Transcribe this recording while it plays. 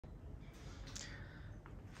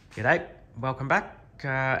G'day, welcome back.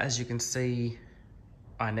 As you can see,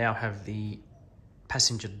 I now have the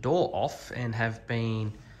passenger door off and have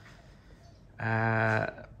been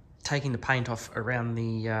taking the paint off around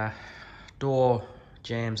the door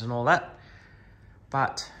jambs and all that,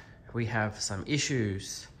 but we have some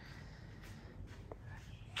issues.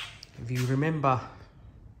 If you remember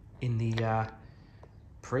in the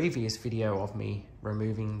previous video of me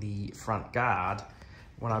removing the front guard,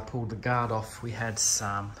 when I pulled the guard off, we had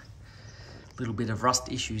some little bit of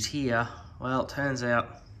rust issues here. Well, it turns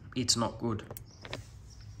out it's not good.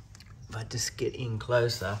 If I just get in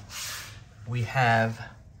closer, we have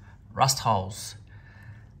rust holes.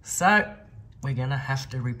 So we're gonna have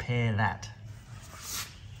to repair that.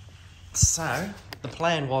 So the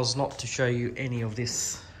plan was not to show you any of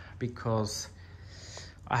this because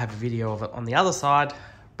I have a video of it on the other side,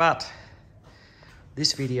 but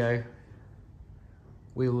this video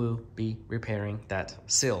we will be repairing that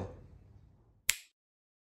sill.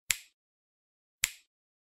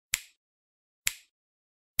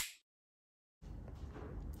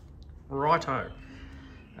 Righto,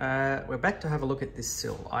 we're back to have a look at this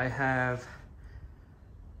sill. I have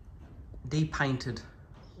depainted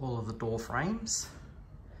all of the door frames,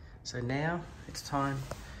 so now it's time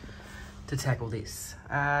to tackle this.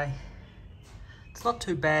 It's not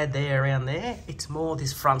too bad there around there. It's more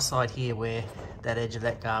this front side here where that edge of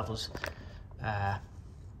that guard was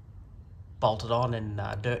bolted on and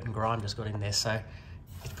dirt and grime just got in there. So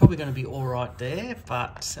it's probably going to be all right there,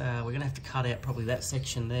 but we're going to have to cut out probably that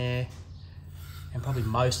section there and probably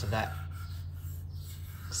most of that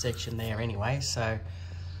section there anyway. So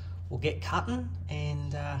we'll get cutting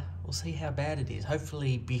and we'll see how bad it is.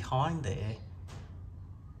 Hopefully behind there,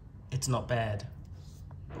 it's not bad,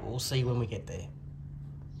 but we'll see when we get there.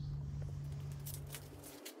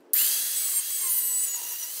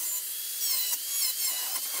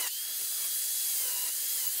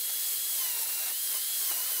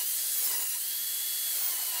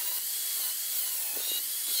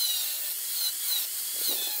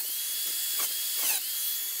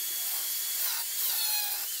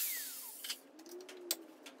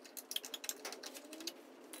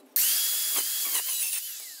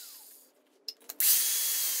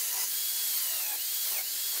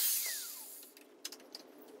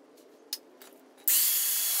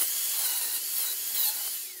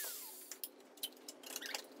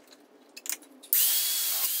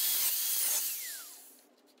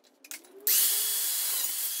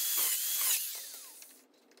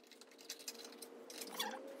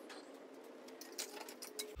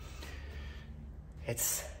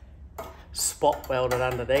 It's spot welded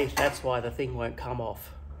underneath, that's why the thing won't come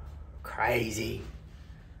off. Crazy.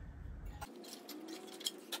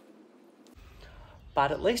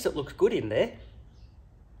 But at least it looks good in there.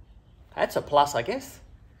 That's a plus, I guess.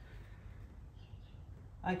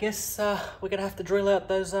 I guess we're gonna have to drill out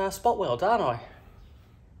those spot welds, aren't I?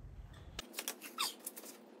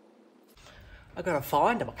 I've got to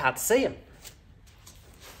find them, I can't see them.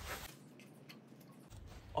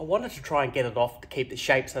 I wanted to try and get it off to keep the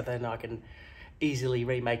shape so then I can easily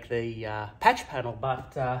remake the patch panel,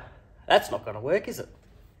 but that's not going to work, is it?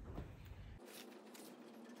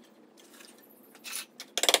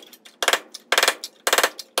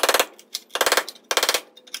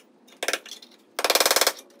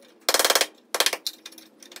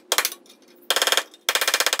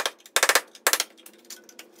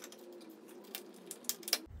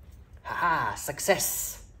 Haha,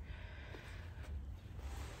 success!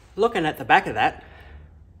 Looking at the back of that,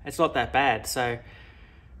 it's not that bad, so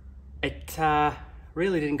it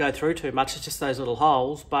really didn't go through too much. It's just those little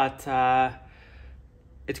holes, but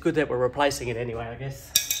it's good that we're replacing it anyway, I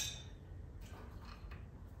guess.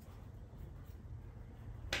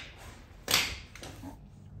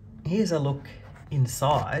 Here's a look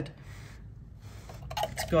inside.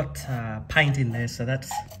 It's got paint in there, so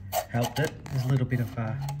that's helped it. There's a little bit of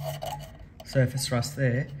surface rust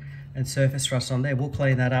there and surface rust on there. We'll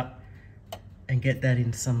clean that up and get that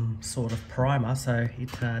in some sort of primer so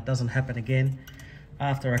it doesn't happen again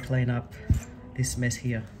after I clean up this mess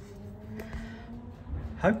here.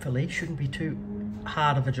 Hopefully shouldn't be too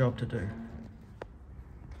hard of a job to do.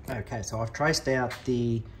 Okay, so I've traced out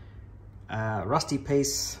the rusty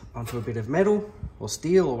piece onto a bit of metal or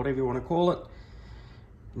steel or whatever you want to call it.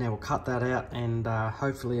 Now we'll cut that out and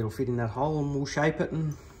hopefully it'll fit in that hole and we'll shape it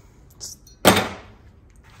and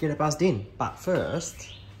get it buzzed in. But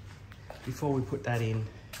first, before we put that in,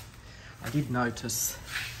 I did notice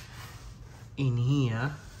in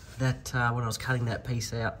here that when I was cutting that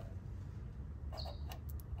piece out,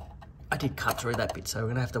 I did cut through that bit, so we're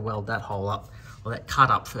gonna have to weld that hole up, or that cut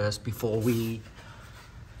up first before we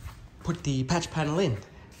put the patch panel in.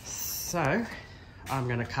 So I'm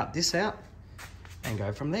going to cut this out and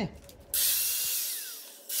go from there.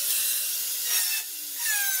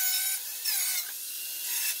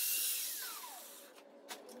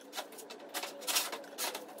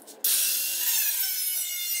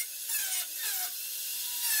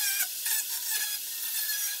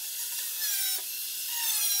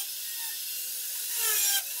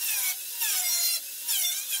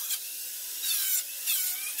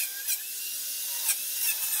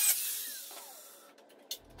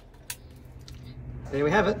 There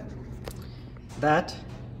we have it. That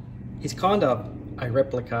is kind of a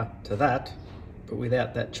replica to that, but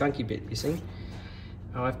without that chunky bit, you see.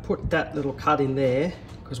 I've put that little cut in there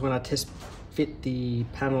because when I test fit the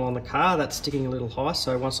panel on the car, that's sticking a little high,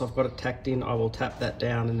 so once I've got it tacked in, I will tap that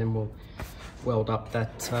down and then we'll weld up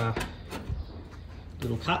that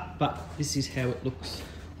little cut. But this is how it looks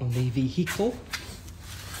on the vehicle.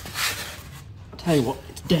 I'll tell you what,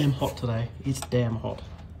 it's damn hot today. It's damn hot.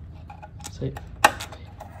 See?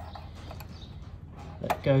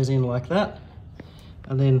 That goes in like that,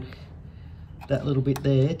 and then that little bit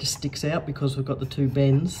there just sticks out because we've got the two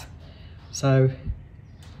bends. So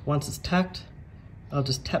once it's tacked, I'll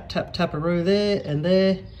just tap-a-roo there and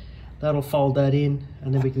there. That'll fold that in,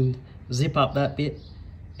 and then we can zip up that bit,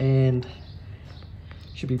 and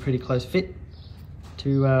should be pretty close fit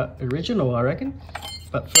to original, I reckon.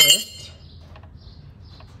 But first,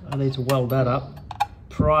 I need to weld that up,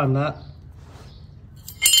 prime that,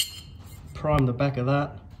 prime the back of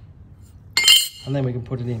that, and then we can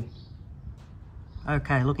put it in.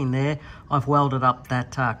 Okay, looking there, I've welded up that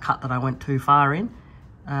cut that I went too far in.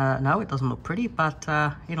 No, it doesn't look pretty, but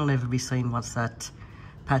it'll never be seen once that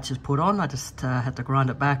patch is put on. I just had to grind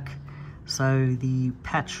it back so the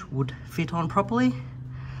patch would fit on properly.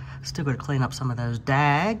 Still got to clean up some of those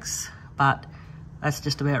dags, but that's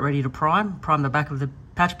just about ready to prime the back of the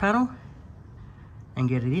patch panel and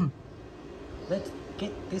get it in. Let's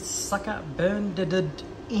get this sucker burned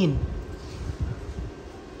in.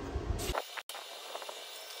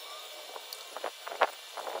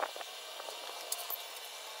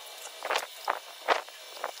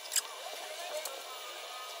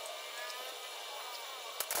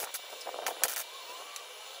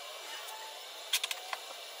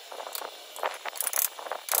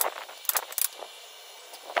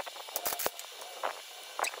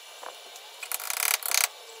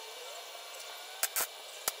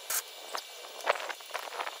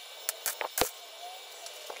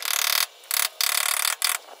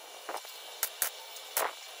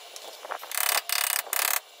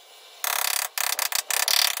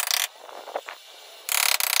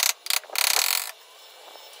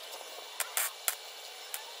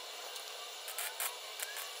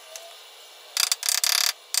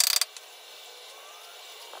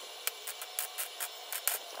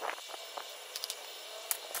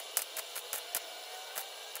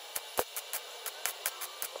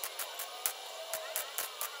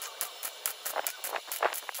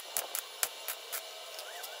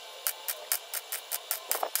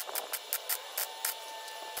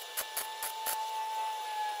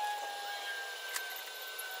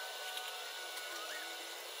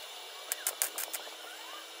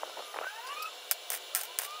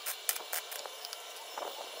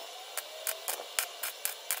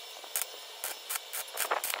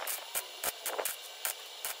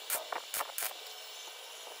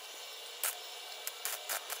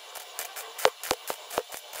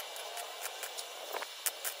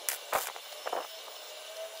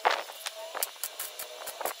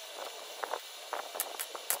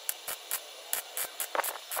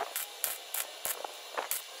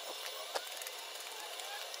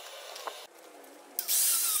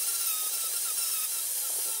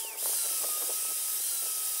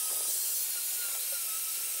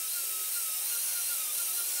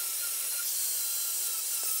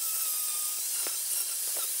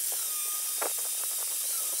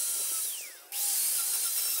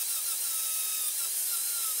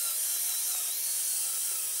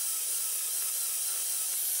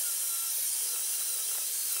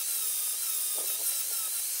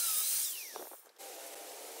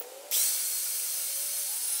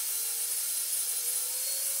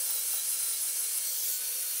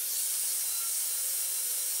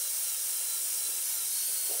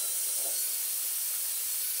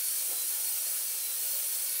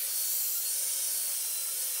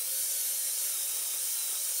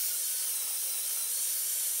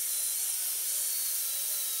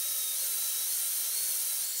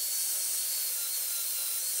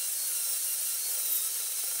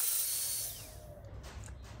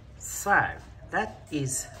 So that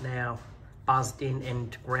is now buzzed in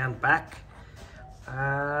and ground back.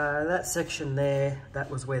 That section there, that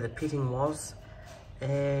was where the pitting was,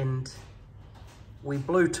 and we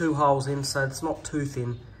blew 2 holes in, so it's not too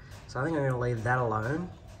thin, so I think I'm going to leave that alone.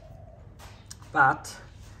 But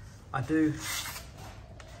I do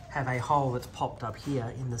have a hole that's popped up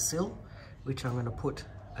here in the sill, which I'm going to put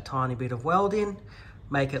a tiny bit of weld in,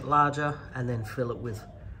 make it larger, and then fill it with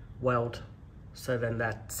weld, so then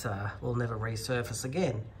that will never resurface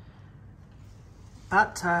again.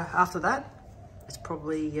 But after that, it's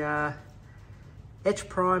probably etch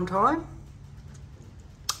prime time,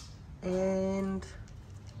 and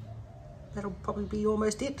that'll probably be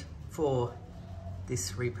almost it for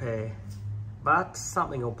this repair. But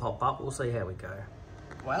something will pop up, we'll see how we go.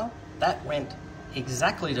 Well, that went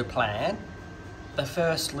exactly to plan. The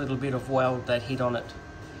first little bit of weld that hit on it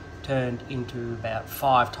turned into about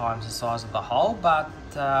 5 times the size of the hole, but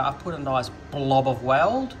I put a nice blob of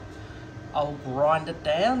weld. I'll grind it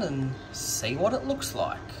down and see what it looks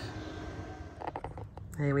like.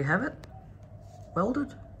 There we have it,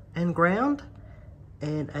 welded and ground,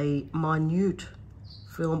 and a minute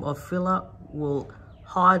film of filler will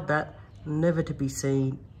hide that, never to be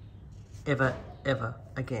seen ever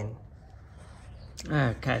again.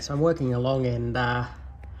 Okay, so I'm working along, and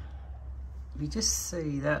you just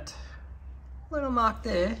see that little mark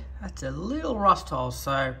there, that's a little rust hole,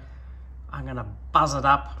 so I'm gonna buzz it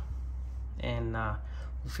up and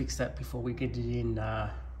we'll fix that before we get it in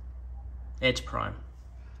edge prime.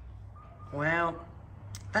 Well,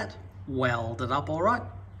 that welded up all right.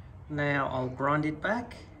 Now I'll grind it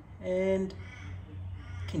back and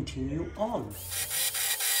continue on.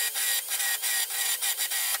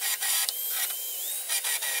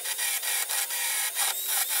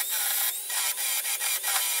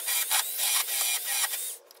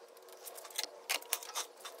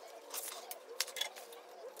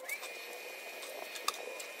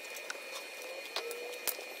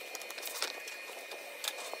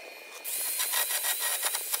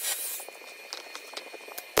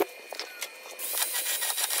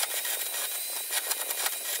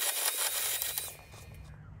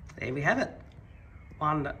 There we have it.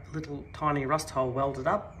 One little tiny rust hole welded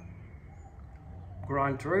up,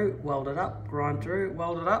 grind through, weld it up, grind through,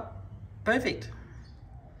 weld it up. Perfect.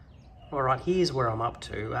 All right, here's where I'm up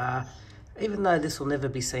to. Even though this will never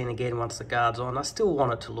be seen again once the guard's on, I still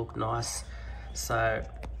want it to look nice. So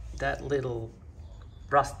that little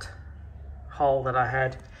rust hole that I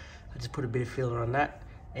had, I just put a bit of filler on that,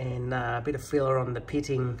 and a bit of filler on the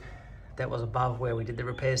pitting that was above where we did the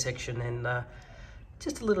repair section, and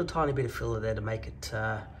just a little tiny bit of filler there to make it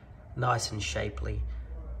nice and shapely.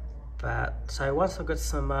 But so once I've got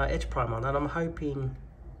some etch prime on that, I'm hoping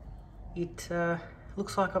it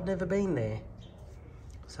looks like I've never been there.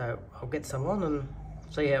 So I'll get some on and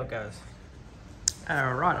see how it goes.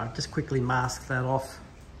 All right, I'll just quickly mask that off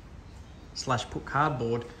 / put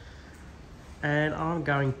cardboard, and I'm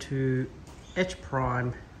going to etch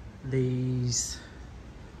prime these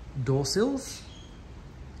door sills,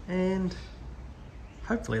 and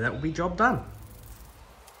hopefully that will be job done.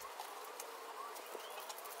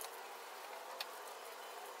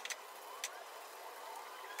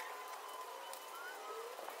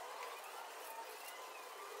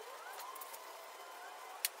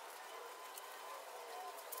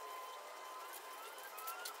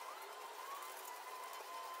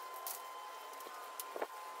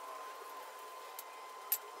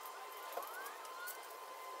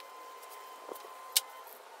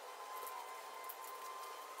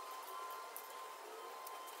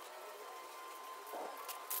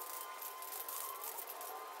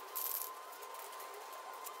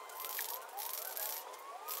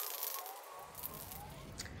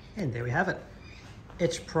 And there we have it,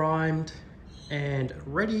 etch primed and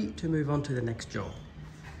ready to move on to the next job.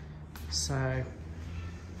 So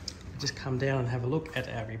just come down and have a look at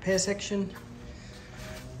our repair section.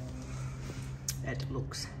 It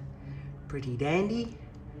looks pretty dandy.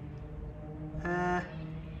 That'll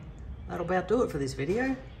about do it for this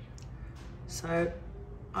video. So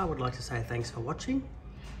I would like to say thanks for watching.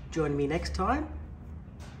 Join me next time.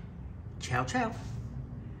 Ciao, ciao.